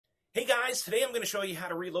Hey guys, today I'm going to show you how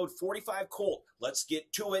to reload 45 Colt. Let's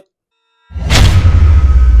get to it.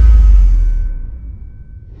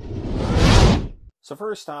 So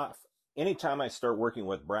first off, anytime I start working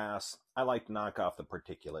with brass, I like to knock off the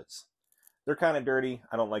particulates. They're kind of dirty.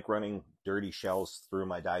 I don't like running dirty shells through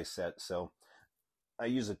my die set, so I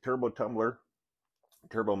use a turbo tumbler,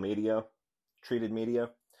 turbo media, treated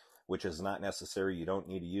media, which is not necessary. You don't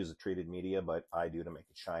need to use a treated media, but I do to make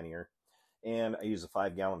it shinier. And I use a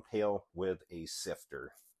 5-gallon pail with a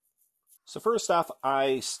sifter. So first off,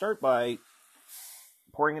 I start by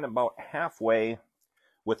pouring in about halfway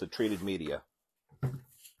with the treated media.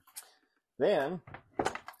 Then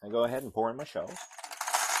I go ahead and pour in my shells.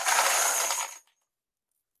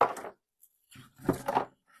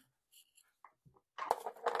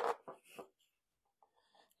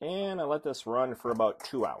 And I let this run for about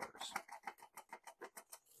 2 hours.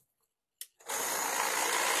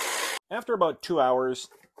 After about 2 hours,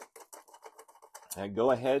 I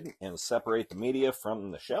go ahead and separate the media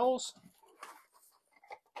from the shells.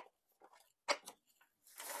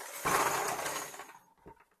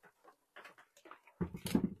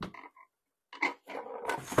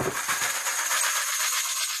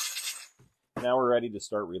 Now we're ready to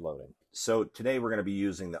start reloading. So today we're going to be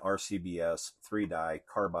using the RCBS 3-die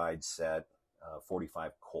carbide set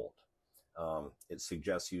 45 Colt. It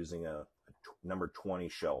suggests using a number 20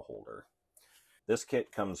 shell holder. This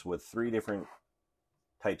kit comes with 3 different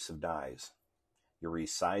types of dies. Your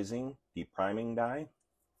resizing, depriming die,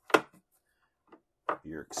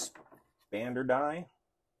 your expander die,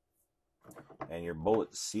 and your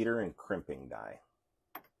bullet seeder and crimping die.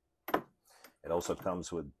 It also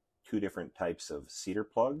comes with 2 different types of seeder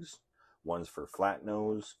plugs. One's for flat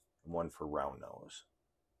nose and one for round nose.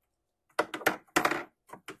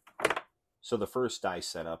 So the first die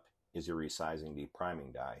setup is your resizing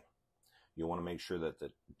depriming die. You want to make sure that the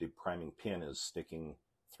depriming pin is sticking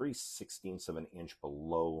 3/16 of an inch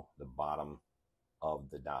below the bottom of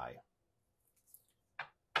the die.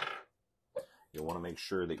 You want to make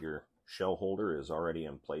sure that your shell holder is already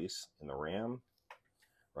in place in the ram.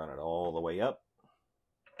 Run it all the way up.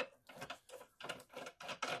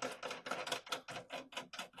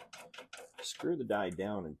 Screw the die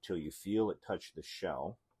down until you feel it touch the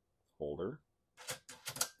shell holder.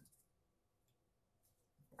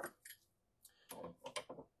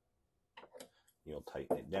 You'll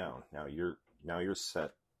tighten it down. Now you're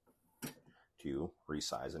set to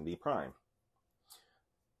resize and deprime.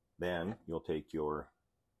 Then you'll take your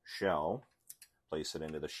shell, place it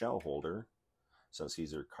into the shell holder. Since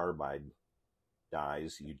these are carbide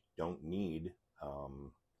dies, you don't need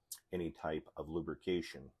any type of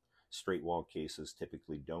lubrication. Straight wall cases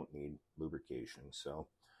typically don't need lubrication, so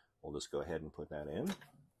we'll just go ahead and put that in.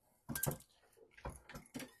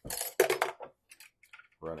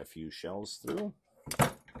 Run a few shells through.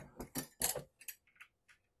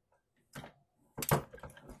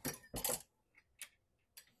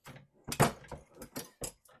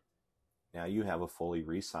 Now you have a fully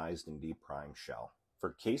resized and deprimed shell.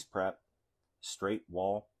 For case prep, straight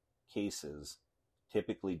wall cases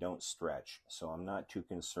typically don't stretch, so I'm not too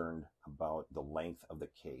concerned about the length of the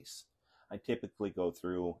case. I typically go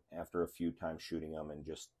through after a few times shooting them and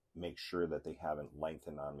just make sure that they haven't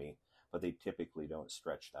lengthened on me, but they typically don't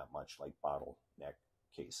stretch that much like bottleneck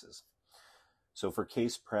cases. So for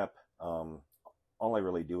case prep, all I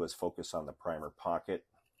really do is focus on the primer pocket.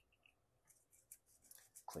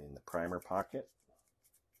 Clean the primer pocket.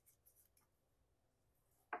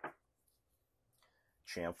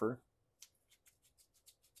 Chamfer.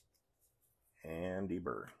 And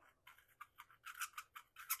deburr.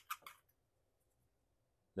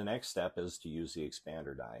 The next step is to use the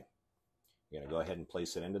expander die. You're going to go ahead and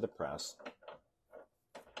place it into the press.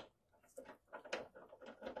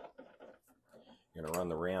 You're going to run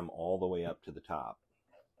the ram all the way up to the top.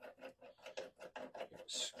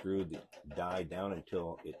 Screw the die down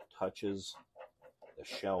until it touches the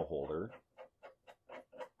shell holder.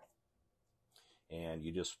 And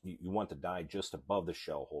you want the die just above the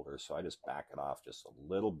shell holder, so I just back it off just a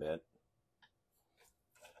little bit.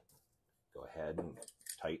 Go ahead and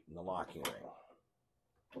tighten the locking ring.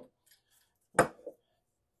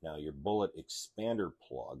 Now your bullet expander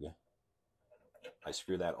plug, I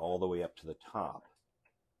screw that all the way up to the top.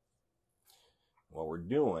 What we're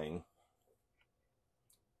doing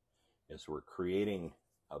is we're creating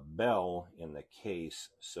a bell in the case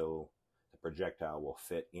so the projectile will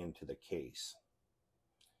fit into the case.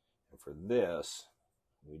 And for this,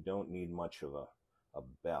 we don't need much of a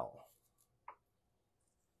bell.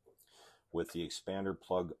 With the expander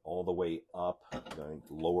plug all the way up, I'm going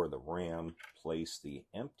to lower the ram, place the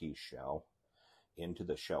empty shell, into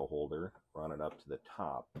the shell holder, run it up to the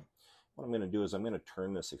top. What I'm going to do is I'm going to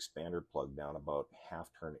turn this expander plug down about half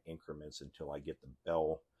turn increments until I get the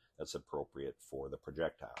bell that's appropriate for the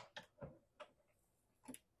projectile.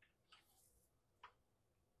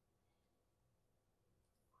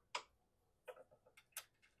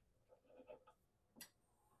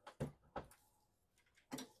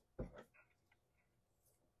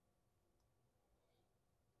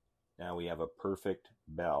 Now we have a perfect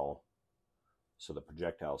bell, so the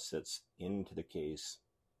projectile sits into the case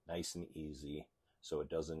nice and easy, so it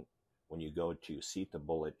doesn't, when you go to seat the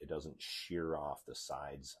bullet, it doesn't shear off the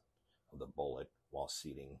sides of the bullet while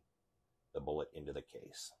seating the bullet into the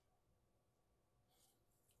case.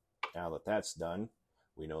 Now that that's done,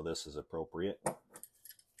 we know this is appropriate.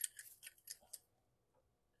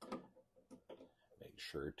 Make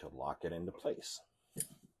sure to lock it into place.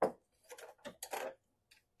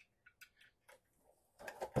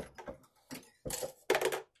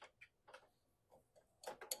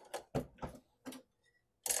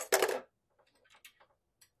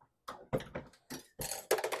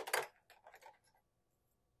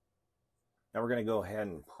 Now we're going to go ahead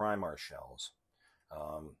and prime our shells.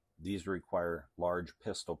 These require large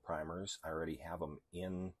pistol primers. I already have them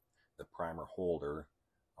in the primer holder.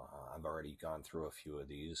 I've already gone through a few of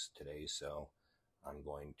these today, so I'm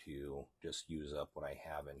going to just use up what I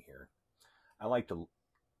have in here. I like to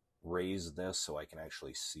raise this so I can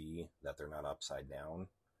actually see that they're not upside down.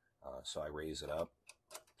 So I raise it up,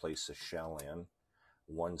 place the shell in.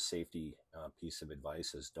 One safety piece of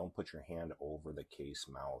advice is don't put your hand over the case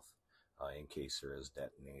mouth in case there is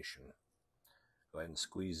detonation. Go ahead and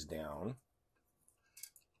squeeze down.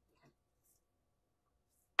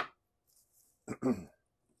 And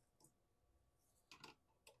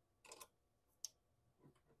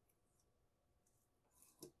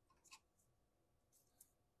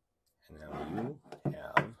now you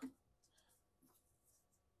have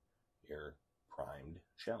your primed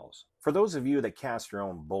shells. For those of you that cast your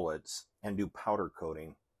own bullets and do powder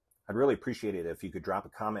coating, I'd really appreciate it if you could drop a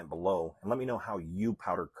comment below and let me know how you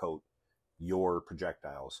powder coat your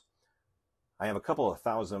projectiles. I have a couple of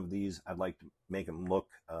thousand of these. I'd like to make them look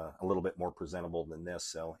a little bit more presentable than this.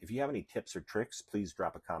 So if you have any tips or tricks, please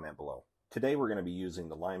drop a comment below. Today we're going to be using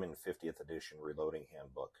the Lyman 50th edition reloading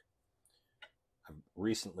handbook. I've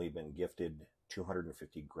recently been gifted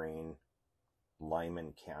 250 grain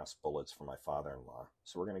Lyman cast bullets from my father-in-law.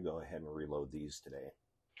 So we're going to go ahead and reload these today.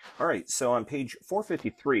 All right, so on page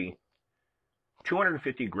 453,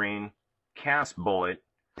 250 grain cast bullet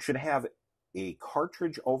should have a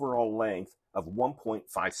cartridge overall length of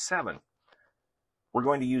 1.57. We're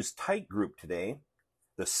going to use tight group today.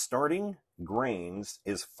 The starting grains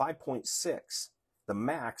is 5.6. The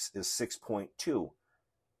max is 6.2.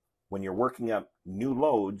 When you're working up new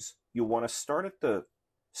loads, you want to start at the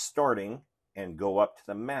starting and go up to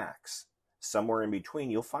the max. Somewhere in between,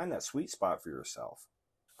 you'll find that sweet spot for yourself.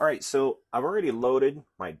 All right, so I've already loaded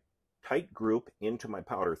my tight group into my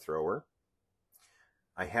powder thrower.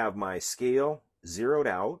 I have my scale zeroed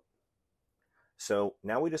out. So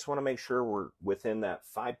now we just want to make sure we're within that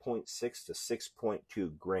 5.6 to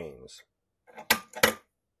 6.2 grains.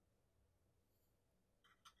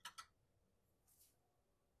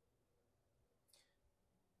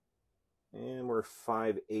 And we're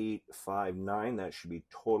 5.8, 5.9. That should be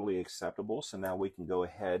totally acceptable. So now we can go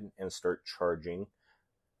ahead and start charging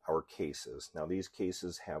our cases. Now these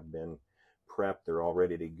cases have been prepped. They're all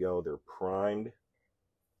ready to go. They're primed.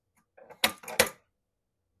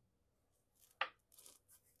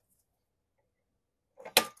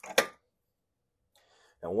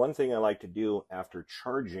 Now, one thing I like to do after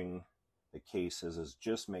charging the cases is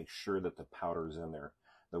just make sure that the powder is in there.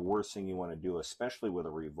 The worst thing you want to do, especially with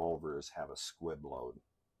a revolver, is have a squib load.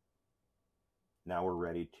 Now we're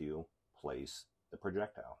ready to place the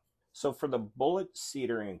projectile. So for the bullet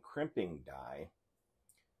seeder and crimping die,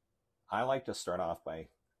 I like to start off by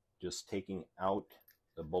just taking out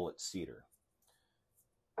the bullet seeder.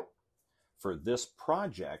 For this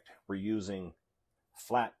project, we're using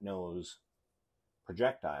flat nose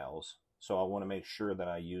projectiles, so I want to make sure that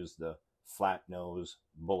I use the flat nose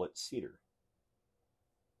bullet seeder.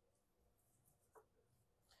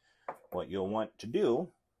 What you'll want to do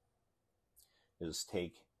is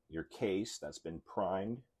take your case that's been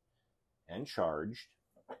primed and charged,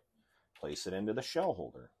 place it into the shell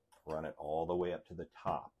holder, run it all the way up to the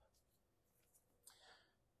top.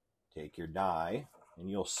 Take your die and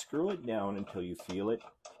you'll screw it down until you feel it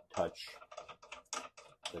touch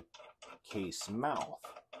the case mouth.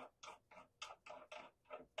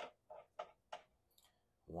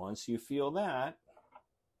 Once you feel that,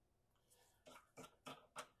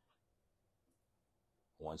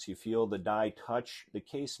 Once you feel the die touch the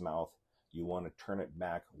case mouth, you want to turn it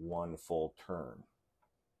back one full turn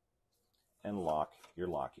and lock your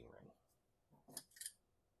locking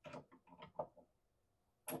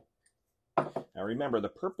ring. Now remember, the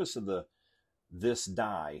purpose of this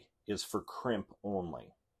die is for crimp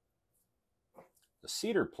only. The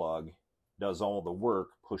cedar plug does all the work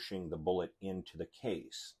pushing the bullet into the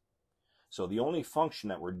case. So the only function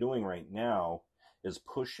that we're doing right now is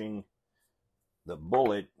pushing the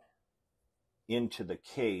bullet into the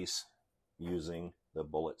case using the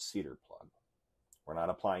bullet cedar plug. We're not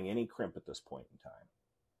applying any crimp at this point in time.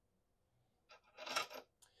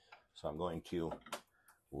 So I'm going to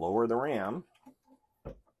lower the ram.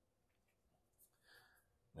 I'm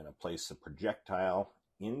going to place the projectile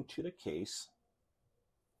into the case.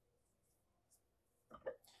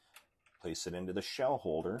 Place it into the shell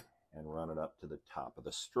holder and run it up to the top of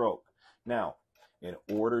the stroke. Now, in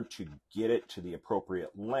order to get it to the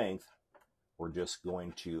appropriate length, we're just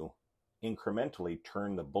going to incrementally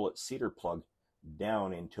turn the bullet cedar plug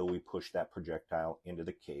down until we push that projectile into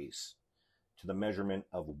the case to the measurement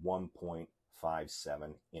of 1.57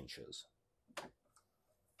 inches.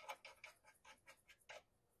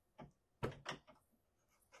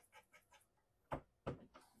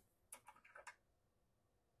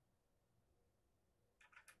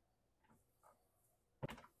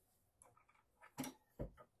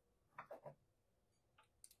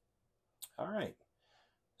 All right,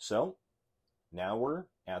 so now we're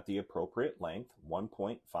at the appropriate length,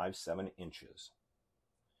 1.57 inches.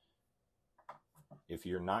 If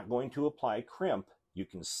you're not going to apply crimp, you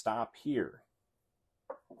can stop here.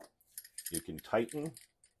 You can tighten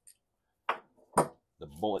the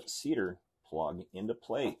bullet cedar plug into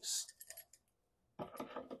place.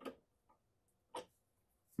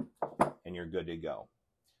 And you're good to go.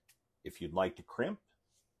 If you'd like to crimp,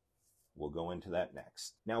 we'll go into that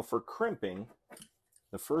next. Now for crimping,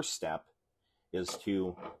 the first step is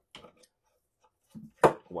to,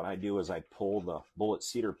 what I do is I pull the bullet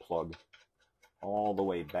cedar plug all the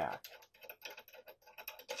way back.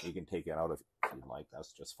 You can take it out if you'd like,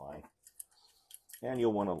 that's just fine. And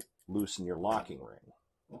you'll want to loosen your locking ring.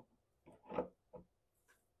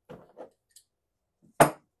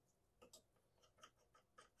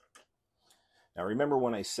 Now remember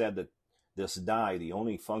when I said that this die, the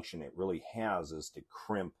only function it really has is to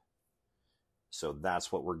crimp. So that's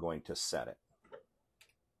what we're going to set it.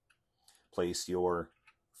 Place your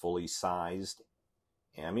fully sized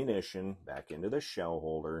ammunition back into the shell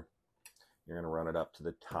holder. You're going to run it up to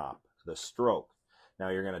the top of the stroke. Now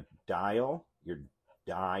you're going to dial your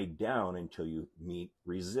die down until you meet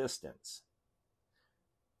resistance.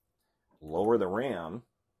 Lower the ram.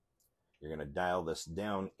 You're going to dial this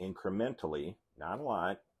down incrementally, not a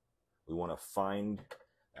lot. We want to find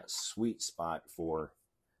that sweet spot for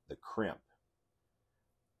the crimp.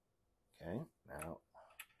 Okay, now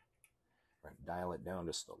we're going to dial it down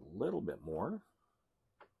just a little bit more.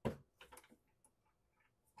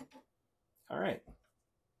 All right.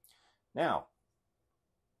 Now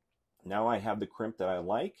I have the crimp that I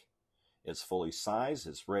like. It's fully sized.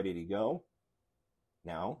 It's ready to go.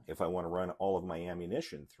 Now, if I want to run all of my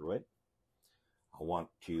ammunition through it, I want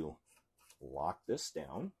to lock this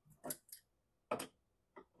down.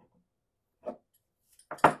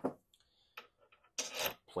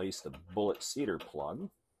 Place the bullet cedar plug.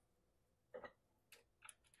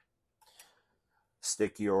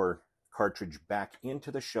 Stick your cartridge back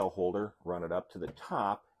into the shell holder, run it up to the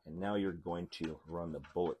top, and now you're going to run the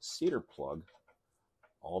bullet cedar plug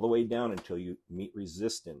all the way down until you meet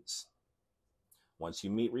resistance. Once you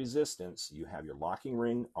meet resistance, you have your locking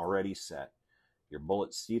ring already set. Your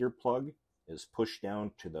bullet cedar plug is pushed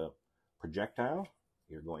down to the projectile.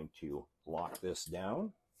 You're going to lock this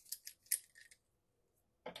down.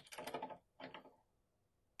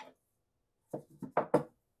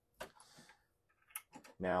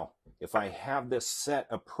 Now, if I have this set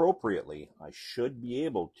appropriately, I should be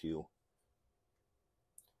able to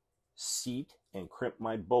seat and crimp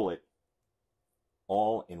my bullet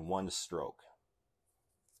all in one stroke.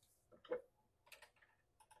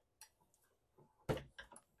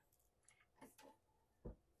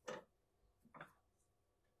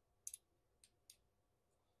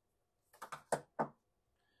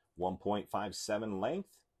 .57 length,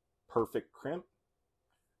 perfect crimp,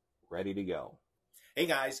 ready to go. Hey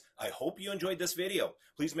guys, I hope you enjoyed this video.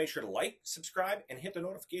 Please make sure to like, subscribe, and hit the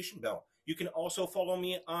notification bell. You can also follow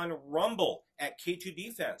me on Rumble at K2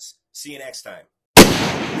 Defense. See you next time.